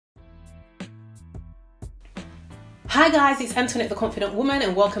Hi guys, it's Antoinette the Confident Woman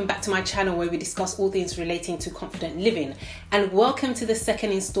and welcome back to my channel where we discuss all things relating to confident living, and welcome to the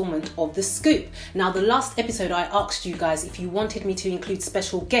second installment of The Scoop. Now, the last episode I asked you guys if you wanted me to include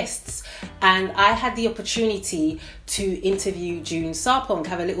special guests, and I had the opportunity to interview June Sarpong,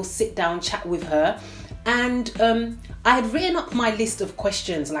 have a little sit down chat with her. And I had written up my list of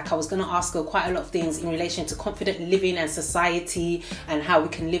questions, like I was going to ask her quite a lot of things in relation to confident living and society and how we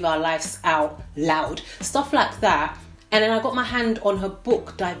can live our lives out loud, stuff like that. And then I got my hand on her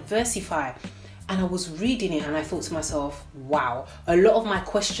book, Diversify, and I was reading it and I thought to myself, wow, a lot of my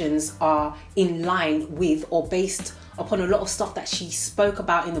questions are in line with or based upon a lot of stuff that she spoke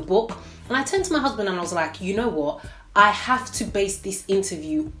about in the book. And I turned to my husband and I was like, you know what? I have to base this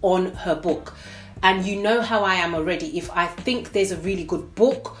interview on her book. And you know how I am already. If I think there's a really good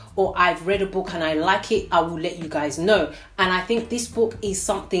book or I've read a book and I like it, I will let you guys know. And I think this book is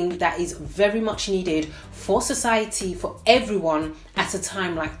something that is very much needed for society, for everyone at a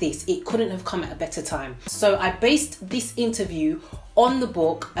time like this. It couldn't have come at a better time. So I based this interview on the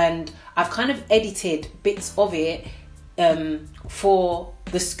book and I've kind of edited bits of it for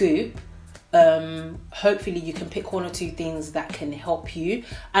The Scoop. Hopefully you can pick one or two things that can help you,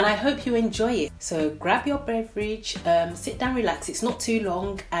 and I hope you enjoy it. So grab your beverage, sit down, relax, it's not too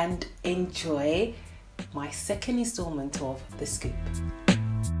long, and enjoy my second installment of The Scoop.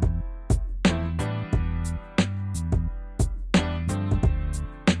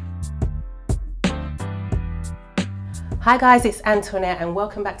 Hi guys, it's Antoinette and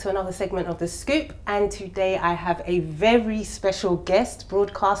welcome back to another segment of The Scoop, and today I have a very special guest,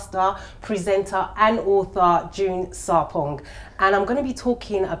 broadcaster, presenter and author June Sarpong, and I'm going to be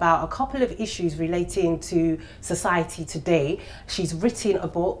talking about a couple of issues relating to society today. She's written a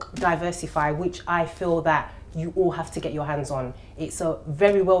book, Diversify, which I feel that you all have to get your hands on. It's a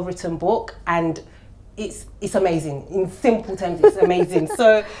very well written book and it's amazing. In simple terms, it's amazing.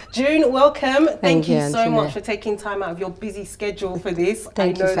 So, June, welcome. Thank you so much for taking time out of your busy schedule for this.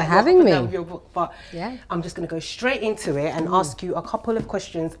 Thank you for having me. Your book, but yeah, I'm just going to go straight into it and ask you a couple of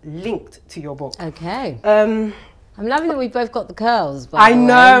questions linked to your book. Okay. I'm loving that we both got the curls. By I the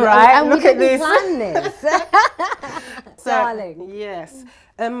know, way. right? And Look we at this. Plan this. Darling. Yes.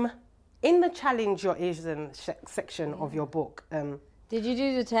 In the challenge your Asian section of your book. Did you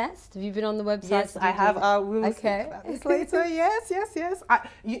do the test? Have you been on the website? Yes, I have. We'll speak about this later. Yes.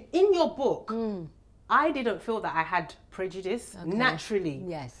 In your book, I didn't feel that I had prejudice naturally.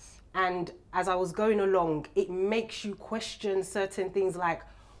 Yes. And as I was going along, it makes you question certain things like,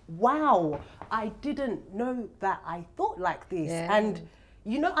 wow, I didn't know that I thought like this. Yeah. And,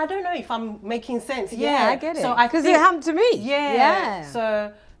 you know, I don't know if I'm making sense. Yeah, I get it. So because it happened to me. Yeah.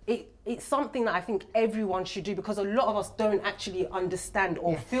 So it's something that I think everyone should do, because a lot of us don't actually understand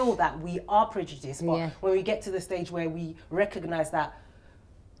or feel that we are prejudiced. But when we get to the stage where we recognize that,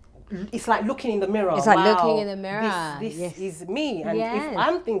 it's like looking in the mirror. It's like looking in the mirror. This is me. And if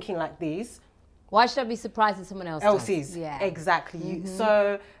I'm thinking like this, why should I be surprised that someone else is? Yeah. Exactly.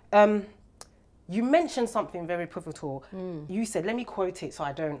 So you mentioned something very pivotal. You said, let me quote it so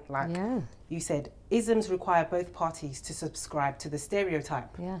I don't like. Yeah. You said, isms require both parties to subscribe to the stereotype.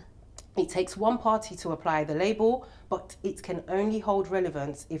 Yeah. It takes one party to apply the label, but it can only hold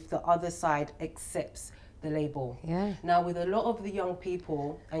relevance if the other side accepts the label. Yeah. Now, with a lot of the young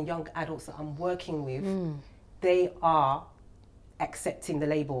people and young adults that I'm working with, they are accepting the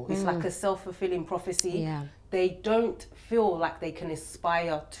label. It's like a self-fulfilling prophecy. Yeah. They don't feel like they can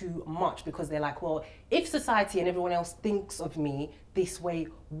aspire too much because they're like, well, if society and everyone else thinks of me this way,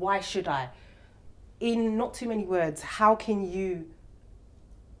 why should I? In not too many words, how can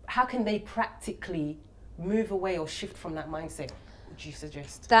they practically move away or shift from that mindset, would you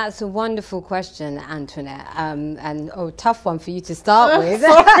suggest? That's a wonderful question, Antoinette, and a tough one for you to start with.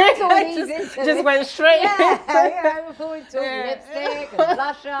 just went straight. Before we talk lipstick and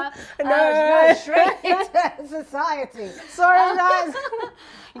blusher, straight into society. Sorry, guys.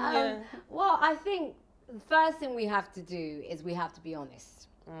 Well, I think the first thing we have to do is we have to be honest.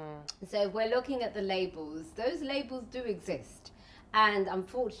 So if we're looking at the labels, those labels do exist. And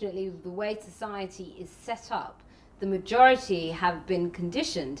unfortunately, the way society is set up, the majority have been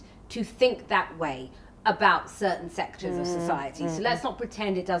conditioned to think that way about certain sectors of society. So let's not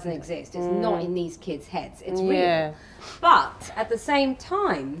pretend it doesn't exist. It's not in these kids' heads. It's real. But at the same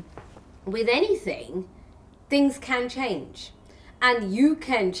time, with anything, things can change. And you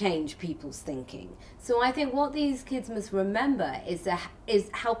can change people's thinking. So I think what these kids must remember is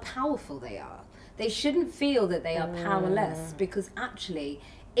how powerful they are. They shouldn't feel that they are powerless, because actually,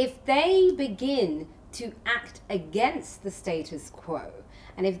 if they begin to act against the status quo,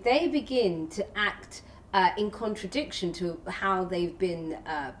 and if they begin to act in contradiction to how they've been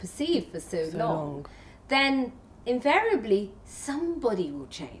perceived for so long, then invariably somebody will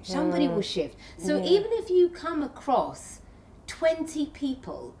change, somebody will shift. So even if you come across 20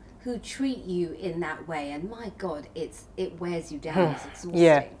 people who treat you in that way, and my God, it wears you down, it's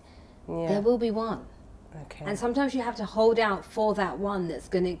exhausting, there will be one. Okay. And sometimes you have to hold out for that one that's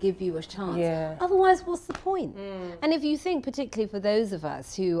going to give you a chance. Otherwise, what's the point? And if you think, particularly for those of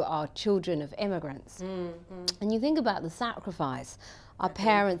us who are children of immigrants, and you think about the sacrifice our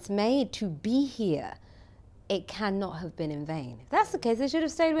parents made to be here, it cannot have been in vain. If that's the case, they should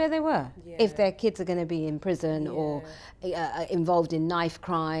have stayed where they were. If their kids are going to be in prison or involved in knife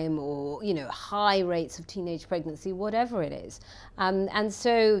crime or, you know, high rates of teenage pregnancy, whatever it is. And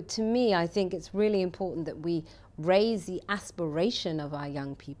so to me, I think it's really important that we raise the aspiration of our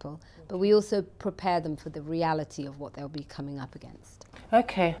young people, but we also prepare them for the reality of what they'll be coming up against.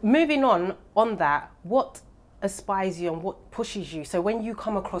 Okay, moving on that, what inspires you and what pushes you? So when you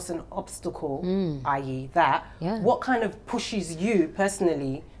come across an obstacle, i.e. that, what kind of pushes you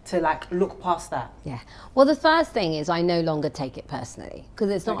personally to like look past that? Well, the first thing is I no longer take it personally,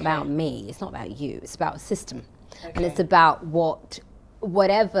 because it's not about me, it's not about you, it's about a system. And it's about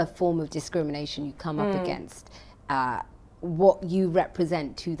whatever form of discrimination you come up against, what you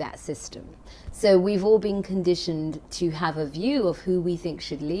represent to that system. So we've all been conditioned to have a view of who we think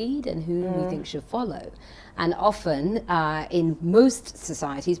should lead and who we think should follow. And often in most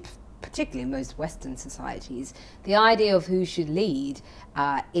societies, particularly most Western societies, the idea of who should lead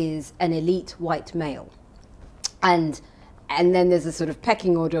is an elite white male. And then there's a sort of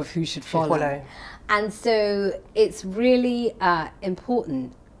pecking order of who should follow. And so it's really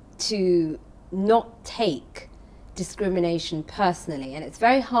important to not take discrimination personally, and it's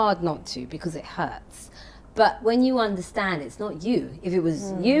very hard not to because it hurts. But when you understand it's not you, if it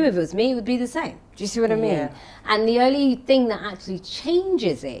was you, if it was me, it would be the same. Do you see what I mean? And the only thing that actually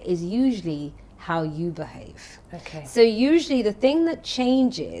changes it is usually how you behave. So usually the thing that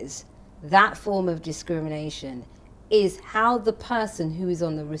changes that form of discrimination is how the person who is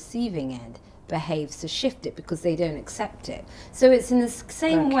on the receiving end behaves to shift it, because they don't accept it. So it's in the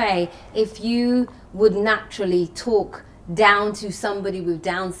same way, if you would naturally talk down to somebody with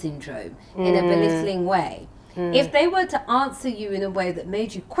Down syndrome in a belittling way, if they were to answer you in a way that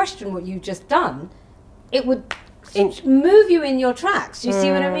made you question what you've just done, it would move you in your tracks. You see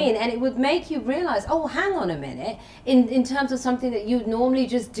what I mean? And it would make you realize, oh, hang on a minute, in terms of something that you'd normally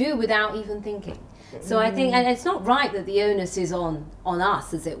just do without even thinking. So I think, and it's not right that the onus is on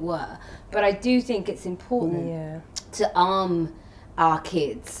us, as it were, but I do think it's important to arm our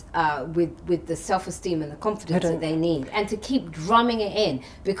kids with the self-esteem and the confidence that they need, and to keep drumming it in,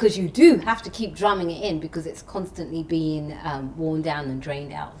 because you do have to keep drumming it in, because it's constantly being worn down and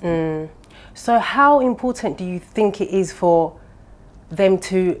drained out. So how important do you think it is for them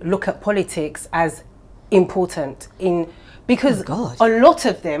to look at politics as important because a lot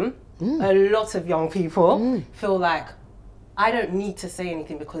of them, a lot of young people feel like, I don't need to say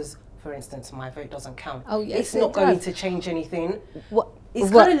anything because, for instance, my vote doesn't count. It's not going to change anything. It's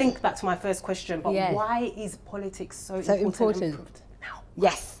kind of linked back to my first question, but why is politics so important now?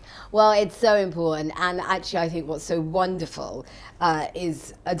 Yes. Well, it's so important, and actually I think what's so wonderful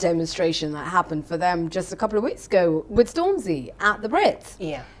is a demonstration that happened for them just a couple of weeks ago with Stormzy at the Brits.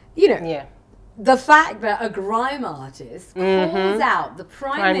 You know, the fact that a grime artist calls out the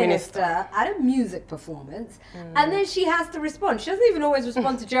Prime Minister at a music performance, and then she has to respond. She doesn't even always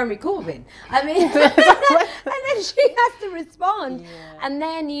respond to Jeremy Corbyn. I mean, and then she has to respond. And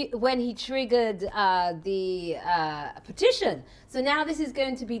then when he triggered the petition, so now this is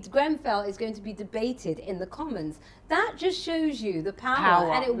going to be, Grenfell is going to be debated in the Commons. That just shows you the power.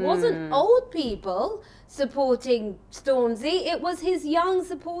 And it wasn't old people supporting Stormzy, it was his young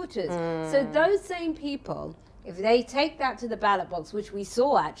supporters. So those same people, if they take that to the ballot box, which we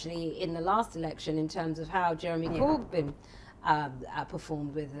saw actually in the last election in terms of how Jeremy Corbyn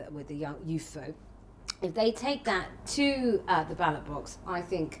performed with the young youth vote, if they take that to the ballot box, I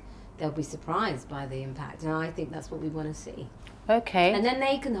think they'll be surprised by the impact, and I think that's what we want to see. And then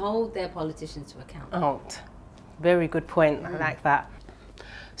they can hold their politicians to account. Very good point. I like that.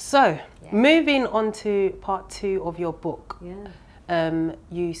 So, moving on to part 2 of your book,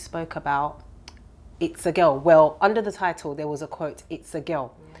 you spoke about It's a Girl. Well, under the title, there was a quote, It's a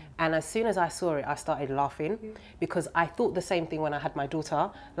Girl. And as soon as I saw it, I started laughing because I thought the same thing when I had my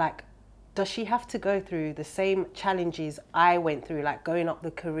daughter. Like, does she have to go through the same challenges I went through, like going up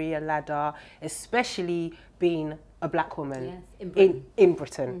the career ladder, especially being a black woman in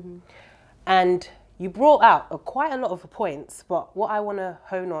Britain? And you brought out quite a lot of points, but what I want to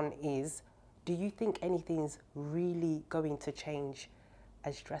hone on is do you think anything's really going to change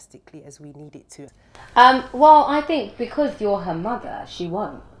as drastically as we need it to? Well, I think because you're her mother, she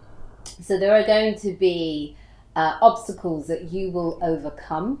won't. So there are going to be obstacles that you will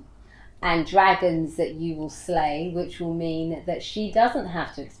overcome and dragons that you will slay, which will mean that she doesn't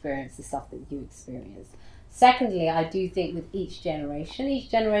have to experience the stuff that you experienced. Secondly, I do think with each generation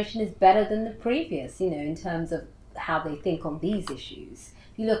is better than the previous, you know, in terms of how they think on these issues.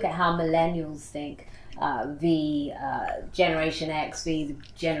 If you look at how millennials think, the Generation X, the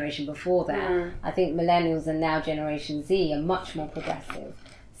generation before that, I think millennials and now Generation Z are much more progressive.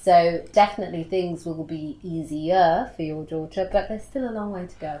 So definitely things will be easier for your daughter, but there's still a long way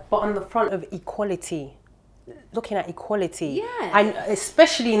to go. But on the front of equality, looking at equality, yeah, and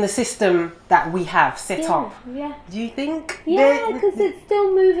especially in the system that we have set up, yeah, do you think? Yeah, because it's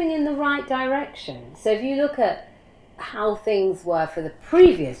still moving in the right direction. So if you look at how things were for the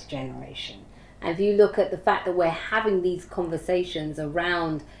previous generation, and if you look at the fact that we're having these conversations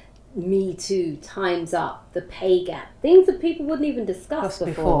around Me Too, Time's Up, the pay gap, things that people wouldn't even discuss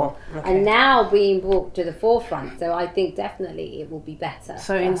before. Okay. And now being brought to the forefront. So I think definitely it will be better.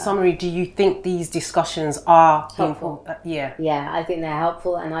 So in summary, do you think these discussions are helpful? Yeah, I think they're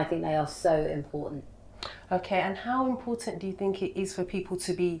helpful, and I think they are so important. Okay, and how important do you think it is for people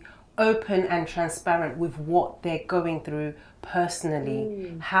to be open and transparent with what they're going through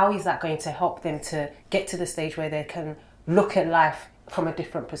personally? How is that going to help them to get to the stage where they can look at life from a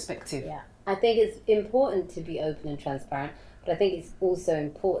different perspective? Yeah, I think it's important to be open and transparent, but I think it's also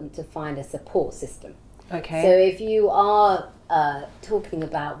important to find a support system. Okay. So if you are talking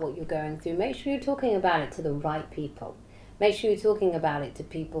about what you're going through, make sure you're talking about it to the right people. Make sure you're talking about it to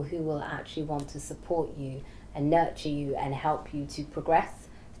people who will actually want to support you and nurture you and help you to progress.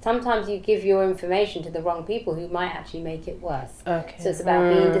 Sometimes you give your information to the wrong people who might actually make it worse. Okay. So it's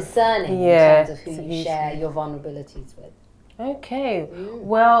about being discerning in terms of who you share your vulnerabilities with. Okay,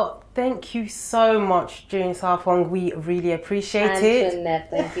 well, thank you so much, June Sarpong. We really appreciate it. And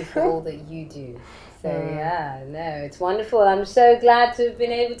thank you for all that you do. So it's wonderful. I'm so glad to have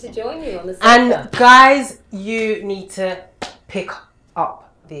been able to join you on the sofa. And guys, you need to pick up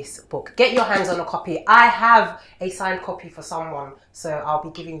this book. Get your hands on a copy. I have a signed copy for someone, so I'll be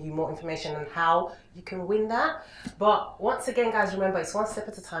giving you more information on how you can win that. But once again, guys, remember, it's one step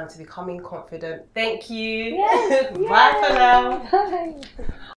at a time to becoming confident. Thank you. Yes, Bye for now.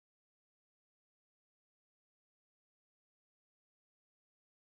 Bye.